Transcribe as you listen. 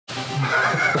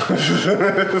Jeremy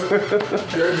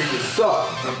can suck.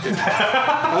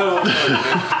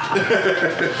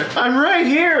 I'm right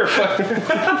here. For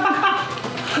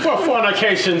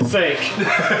fornication's sake.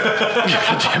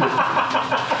 God damn it.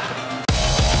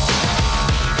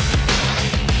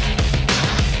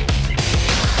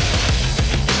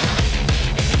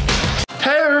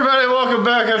 Hey everybody, welcome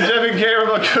back. I'm Deadbeat with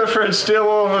my good friend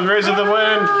Steelwolf and Raise of the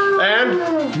Wind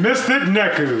and Mystic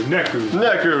Neku. That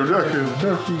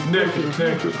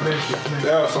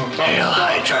was some Hail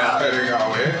Hydra.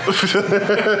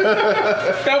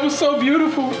 That was so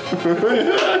beautiful.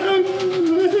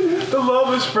 The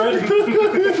love is spreading. Alright,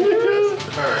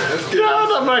 let's get Get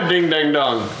out my ding dang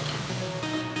dong.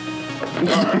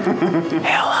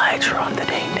 Hail Hydra on the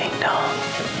ding ding dong.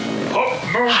 Oh,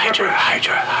 no, Hydra.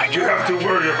 You have to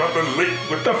worry about the leak.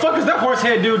 What the fuck is that horse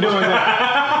head dude doing there?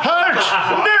 Halt!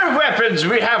 No weapons.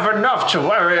 We have enough to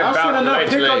worry I've seen about enough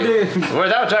lately. pickle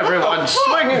Without everyone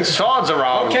swinging swords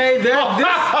around. Okay, this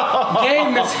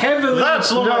game is heavily That's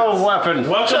influenced. no weapon.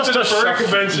 Welcome Just to the a furry shuff-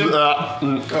 convention.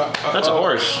 That's a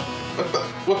horse.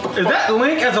 what the Is that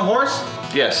Link as a horse?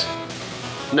 Yes.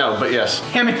 No, but yes.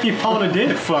 Him and Epona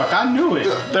did fuck. I knew it.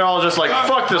 They're all just like,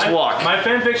 fuck this walk. My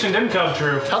fanfiction didn't come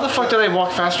true. How the fuck do they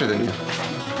walk faster than you?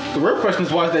 The real question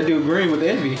is why is that dude green with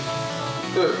envy?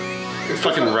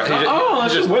 Fucking right. Oh,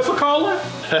 she's whistle calling?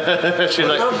 She's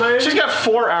like, she's got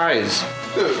 4 eyes.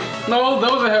 No,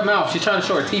 those are her mouth. She's trying to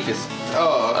show her teeth.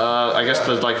 I guess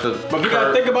the But you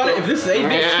gotta think about it. If this is 8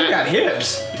 bit, she got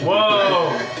hips.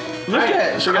 Whoa. Look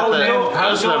at She got that.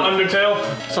 How's That's it on Undertale?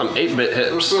 some 8-bit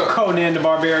hips. Conan the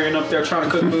Barbarian up there trying to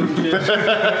cook food and shit.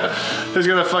 Who's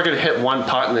gonna fucking hit one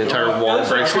pot and the entire wall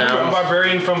breaks down?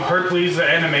 Barbarian from Hercules the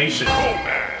animation. Oh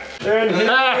man. And he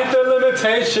hit the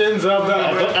limitations of the.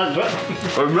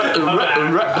 I'm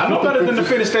not better than to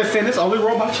finish that sentence. Only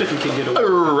Robot Chicken can get away.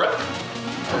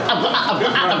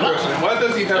 Why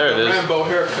does he have There it the is. Rambo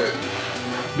haircut?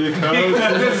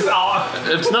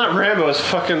 It's not Rambo, it's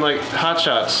fucking like Hot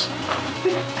Shots.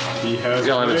 He has.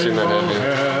 Y'all haven't seen that, have you?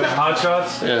 Hot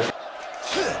shots? Yeah.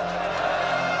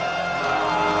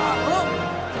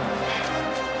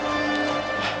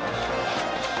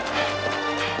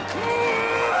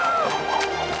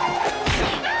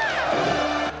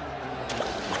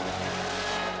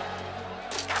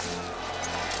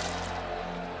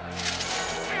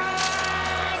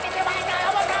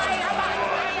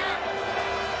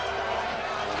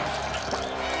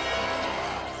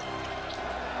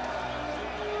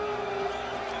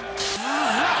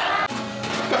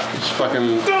 It's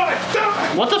fucking.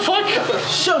 What the fuck?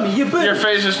 Show me your booty. Your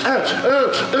face is. Yeah.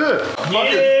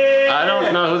 I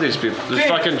don't know who these people. This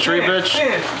fucking tree bitch.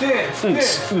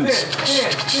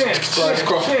 Slide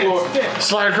across the floor.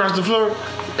 Slide across the floor.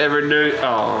 Every day.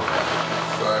 Oh,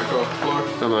 Slide across the floor.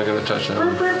 I'm not gonna touch that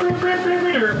one.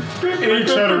 Each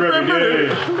other every day.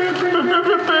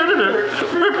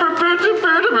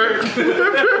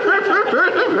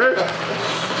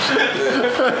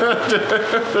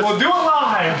 We'll do it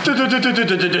live.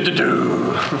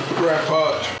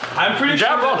 Grandpa. I'm pretty sure.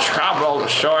 Jabble, trouble,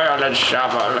 soil and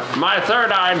shovel. My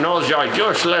third eye knows your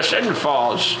useless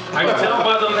infalls. I can tell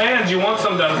by them hands you want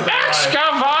some done.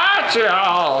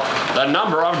 Excavatio! The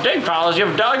number of dig piles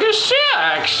you've dug is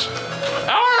 6.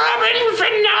 Or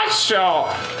infinito!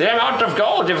 The amount of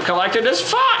gold you've collected is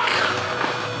fuck.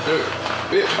 Dude,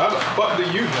 bitch, how the fuck do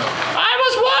you know? I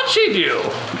was watching you.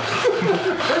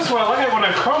 That's why I like it when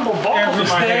I crumble balls in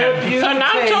my hand. The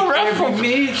natural ref from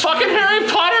fucking Harry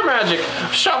Potter magic.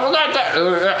 Shovel that.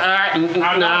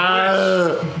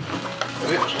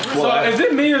 So is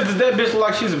it me or does that bitch look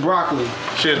like she's a broccoli?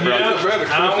 She is Yeah. broken. Brother,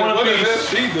 I don't want what a is piece. that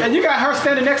she do? And you got her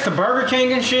standing next to Burger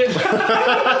King and shit?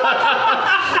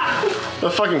 The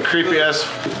fucking creepy ass.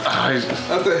 I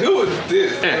said, who is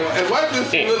this? And why does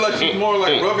this look like she's more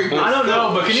like rubbing her I don't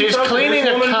know, but can you She's talk to cleaning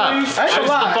this a woman, cup. please? I ain't She's gonna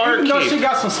the lie, even though barkeep. she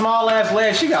got some small ass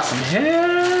legs, she got some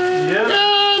hair. Yeah.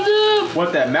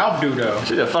 What that mouth do though?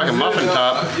 She's a fucking muffin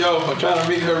top. Yo, I'm trying to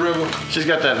meet her river. She's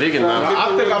got that vegan mouth. I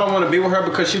think I don't want to be with her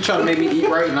because she's trying to make me eat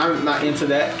right and I'm not into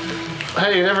that.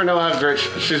 Hey, you never know how great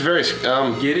she's very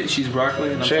Get it? She's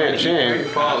broccoli and I'm She trying ain't, to she eat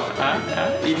ain't.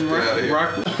 right. Eating Get outta here.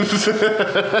 broccoli.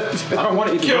 I don't want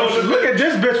to eat the broccoli. Look at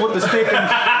this bitch with the stinking.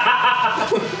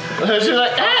 She's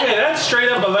like, Hey, that's straight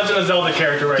up a Legend of Zelda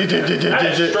character right there.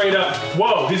 That is straight up.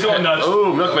 Whoa, he's going nuts.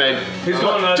 Ooh, milkmaid. He's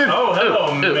going nuts. Oh,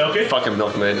 hello, Milky. Fucking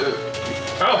milkmaid.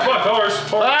 Oh, fuck, horse.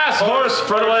 Horse,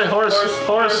 run away, horse.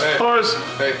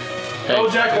 Hey. Oh,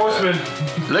 Jack Horseman.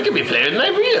 Look at me playing my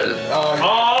wheel.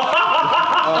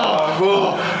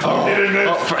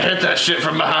 Hit that shit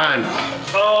from behind.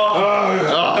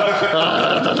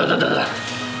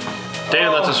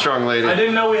 Damn, that's a strong lady. I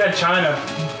didn't know we had China.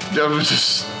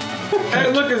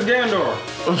 Hey, look, it's Gandor.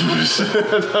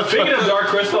 Speaking of Dark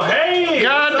Crystal, hey!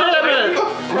 God damn it!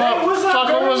 Hey, what's up, Fuck,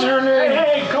 what was her name?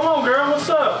 Hey, come on, girl, what's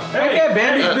up? Hey, that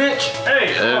bandage, bitch.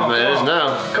 Hey, come on, It is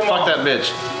now. Come Fuck on. that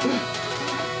bitch.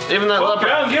 Even that Fuck,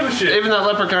 I don't give a shit. Even that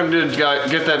leprechaun dude got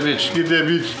get that bitch. Get that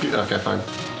bitch. Okay, fine.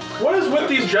 What is with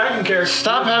these dragon characters?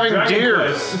 Stop having Dragon deer.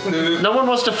 Quest? No one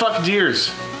wants to fuck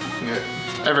deers. Yeah.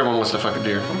 Everyone wants to fuck a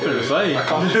deer.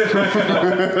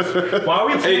 Why are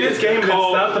we playing this game? That's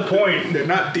not the point. They're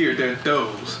not deer, they're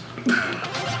does.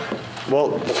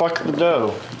 Well, fuck the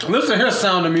dough. Listen, here's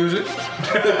Sound of Music.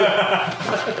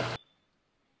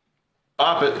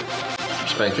 Op it.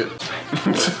 Spank it.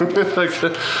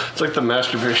 It's like the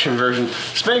masturbation version.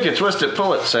 Spank it, twist it,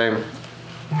 pull it, same.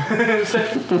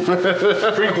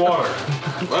 Drink water.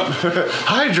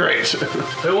 Hydrate.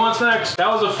 Who wants next? That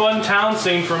was a fun town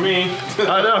scene for me.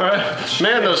 I know, right?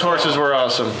 Man, those horses were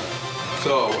awesome.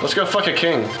 So, Let's go fuck a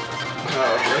king.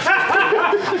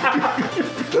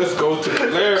 let's go to the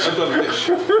lair of the Lich.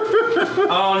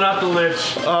 Oh, not the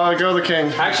Lich. Go the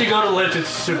king. Actually, go to Lich. It's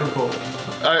super cool.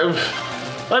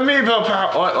 Amiibo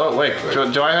power. Oh, wait.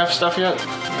 Do I have stuff yet?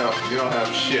 No, you don't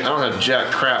have shit. I don't have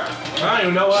jack crap. I don't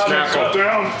even know how to Snap. go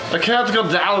down. I can't go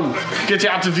down. Get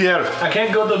out of here. I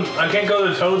can't go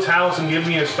to Toad's house and give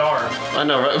me a star. I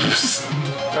know, right?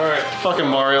 Alright, Fucking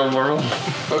Mario World.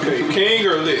 okay, king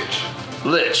or Lich?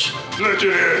 Lich. Lich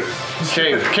it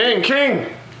is. King.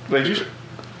 Wait, you?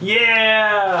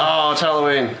 Yeah. Oh, it's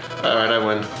Halloween. Alright, I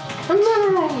win.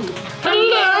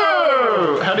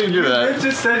 Hello! How do you do I that?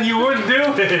 just said you wouldn't do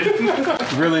it.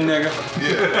 Really, nigga?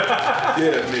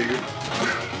 Yeah, nigga.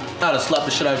 I'd have slapped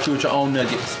the shit out of you with your own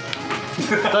nuggets.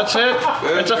 That's it?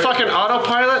 It's a fucking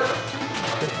autopilot?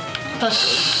 That's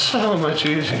so much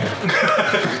easier.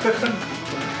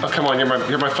 Oh, come on,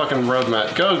 you're my fucking road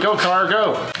mat. Go, car,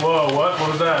 go. Whoa, what? What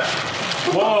was that?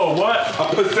 Whoa, what?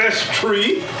 A possessed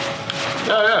tree?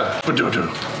 Oh, yeah. Ba-do-do.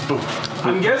 Boom.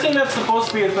 I'm guessing that's supposed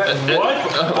to be a thing. What?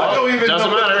 I don't even Doesn't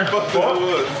know matter. what the fuck that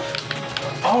was.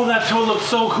 Oh, that Toad looks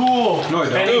so cool. No,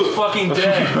 he and don't. he's fucking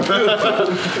dead.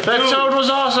 That Toad was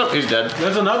awesome. He's dead.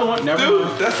 There's another one. Never Dude,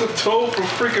 mind. that's a toad from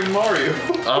freaking Mario.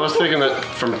 I was thinking that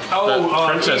from that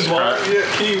princess King Wart. crap. Yeah,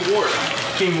 King Wart.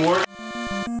 King Wart.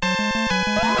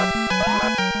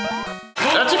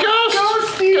 That's a ghost!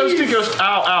 Ghosty.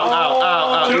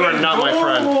 Ow. You are not my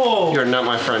friend. You are not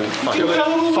my friend. Fucking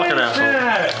asshole.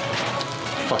 That.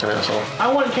 Fucking asshole. I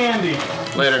want candy.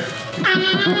 Later.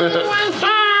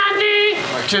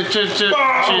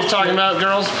 She's talking about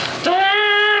girls.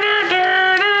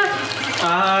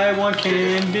 I want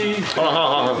candy. Hold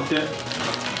on.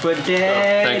 But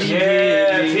daddy. Thanks.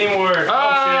 Yeah, teamwork.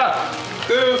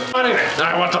 Dude, Money.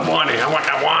 I want the money. I want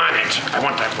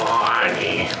the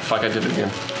money. Fuck, I did it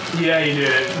again. Yeah, you did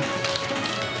it.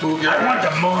 move your I want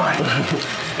the money.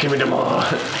 Give me the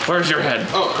money. Where's your head?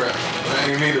 Oh crap. I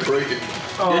didn't mean to break it.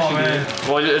 Oh, man.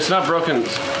 Well, it's not broken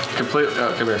completely.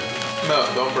 Come here. No,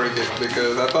 don't break it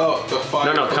because I thought the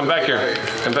fire. No, come back here.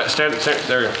 Come back. Stand.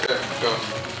 There you go. Okay, go.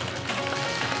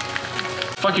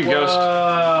 Fuck you, ghost.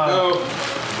 Go.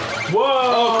 Whoa.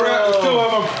 Oh crap, there's two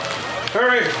of them.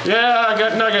 Hurry. Yeah, I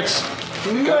got nuggets.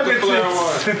 You got the flare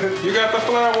one. You got the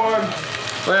flare one.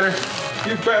 Later.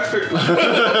 You bastard.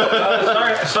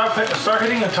 Start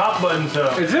hitting the top button, so.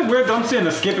 Is it weird? I'm seeing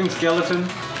a skipping skeleton.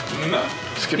 No.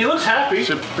 He looks happy.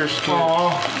 Super skin.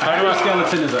 Aww. How do I?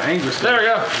 Skeleton is an angry skeleton. There we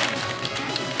go.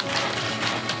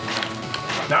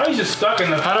 Now he's just stuck in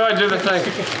the. How do I do the thing?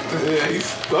 Yeah, he's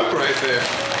stuck right there.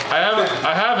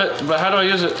 I have it, but how do I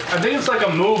use it? I think it's like a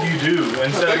move you do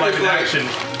instead of like an action.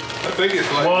 I think it's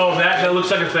like. Whoa, that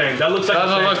looks like a thing. That looks like a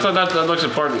thing. That looks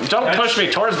important. Don't push me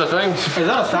towards the thing. Is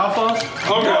that a style foss?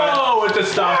 Oh god. Whoa, it's a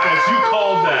stop us. You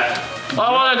called that.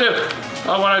 Oh, what I do?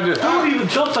 Oh, what I do? Dude even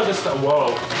jumps like a stop.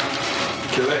 Whoa.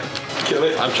 Kill it. Kill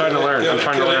it. I'm trying to learn. I'm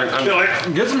trying to learn. Kill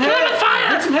it. Get some head.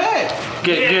 Get some head.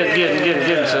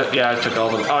 Get. So, yeah, I took all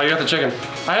of them. Oh, you got the chicken.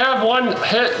 I have one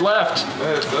hit left.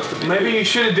 Maybe you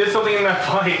should have did something in that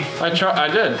fight. I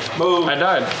did. Move. I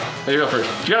died. There you go first.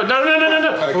 Go. No.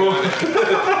 I got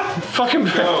it. Fucking.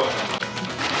 Go.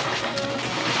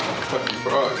 Fuck you,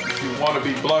 frog. You want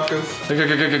to be Blanca's? Go.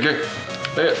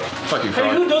 Fuck you, Hey,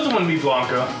 frog. who doesn't want to be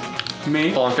Blanca?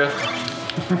 Me. Blanca.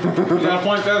 You got a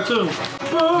point there too.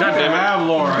 God damn it. I have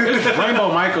Laura. It's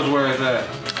Rainbow Michael's where it's at.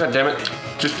 God damn it.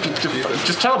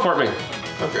 Just teleport me.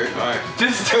 Okay, fine.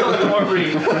 Just teleport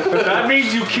me. That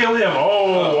means you kill him.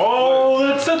 Oh,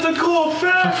 that's such a cool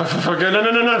effect. Okay,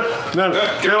 no.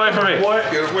 Get away from me. What?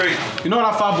 Get away. You know what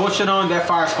I fought bullshit on? That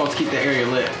fire's supposed to keep the area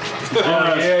lit.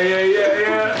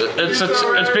 Yeah.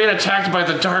 It's being attacked by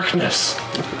the darkness.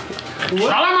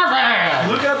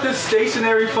 Look at this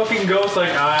stationary fucking ghost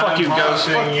like Fuck you, ghost.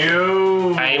 hunting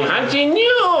you. I'm hunting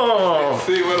you.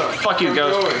 See what up? Fuck you,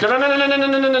 ghost.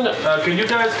 No. Can you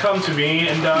guys come to me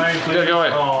and die, please? Go away.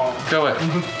 Oh. Go away.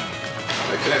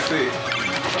 I can't see.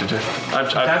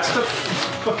 That's the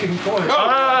fucking point. Oh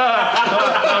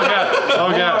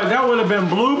god. That would have been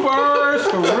bloopers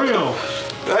for real.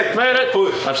 Hey, Made it.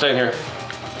 push. I'm staying here.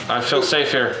 I feel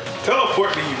safe here.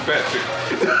 Teleport me, you bastard.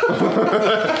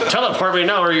 Teleport me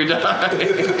now or you die.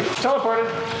 Teleported.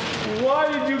 Why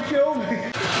did you kill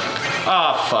me?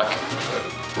 Ah, fuck.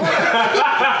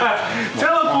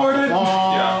 Teleported.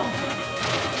 Yeah.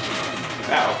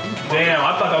 Ow. Damn, I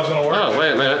thought that was gonna work. Oh,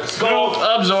 wait a minute. Skull.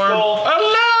 Absorb. Skull. Oh,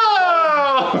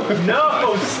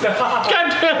 No, stop. God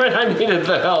damn it, I needed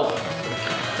the help.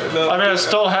 No, I mean, I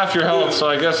stole half your health, so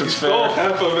I guess it's fair. stole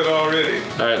half of it already.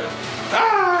 Alright.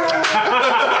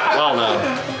 Well, no.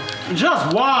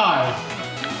 Just why?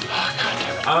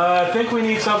 I think we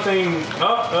need something.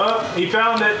 He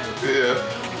found it. Yeah.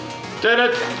 Did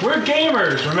it. We're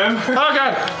gamers, remember? Oh,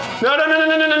 God. No.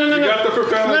 You got the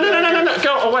propeller. No.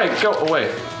 Go away.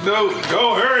 No,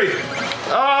 go, hurry.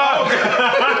 Oh.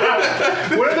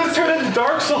 What if this turned into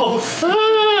Dark Souls? Run.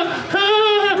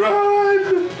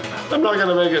 I'm not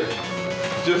gonna make it.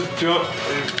 Just jump.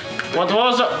 What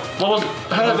was it? How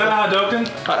Is that Hadouken?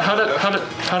 How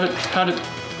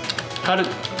did?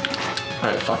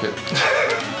 Alright, fuck it.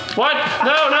 What?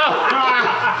 No!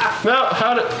 No,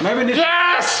 how did? Maybe this.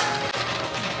 Yes!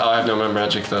 Oh, I have no more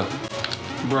magic though.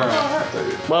 Bro.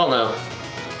 Well, no.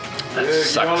 That Yeah,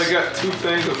 sucks. you only got 2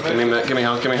 things of Give magic. me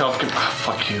health. Oh,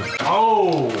 fuck you.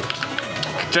 Oh,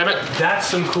 Damn it. that's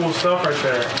some cool stuff right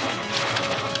there.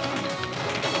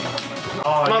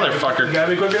 Oh, Motherfucker. You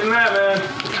gotta be quicker than that, man.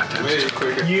 Way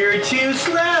quicker. You're too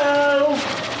slow.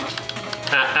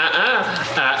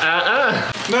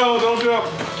 No, don't jump.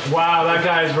 Wow, that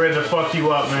guy's ready to fuck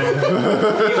you up, man.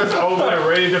 He's over there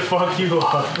ready to fuck you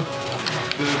up.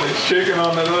 They're shaking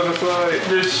on that other side.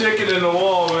 They're shaking in the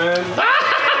wall, man.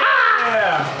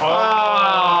 Yeah.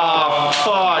 Oh,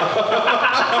 fuck.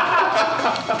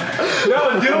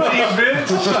 No, do it, you bitch.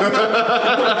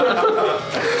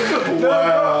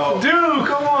 Wow. Dude,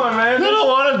 come on, man. I don't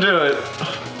want to do it.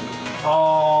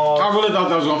 Oh. I really thought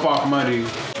that was gonna fall from under you.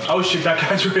 Oh shit, that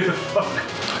guy's ready to fuck.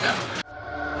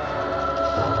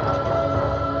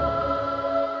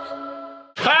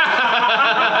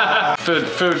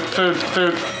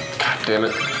 Food. God damn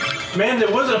it. Man,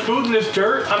 there wasn't food in this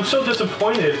dirt. I'm so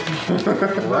disappointed.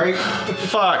 Right?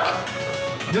 Fuck.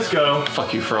 Just go.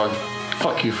 Fuck you, frog.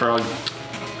 Fuck you, frog.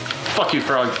 Fuck you,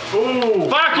 frog. Ooh.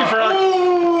 Fuck you, frog.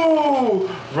 Ooh.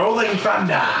 Rolling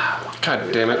thunder.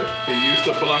 God damn it. He used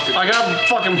to block it. I got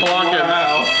fucking block it.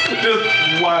 Wow. Just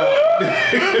wow.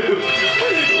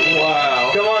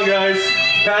 Wow. Come on, guys.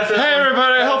 Pass it. Hey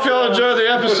everybody, I hope y'all enjoyed the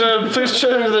episode. Please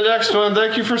tune into the next one.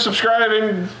 Thank you for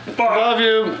subscribing. Love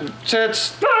you.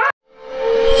 Tits.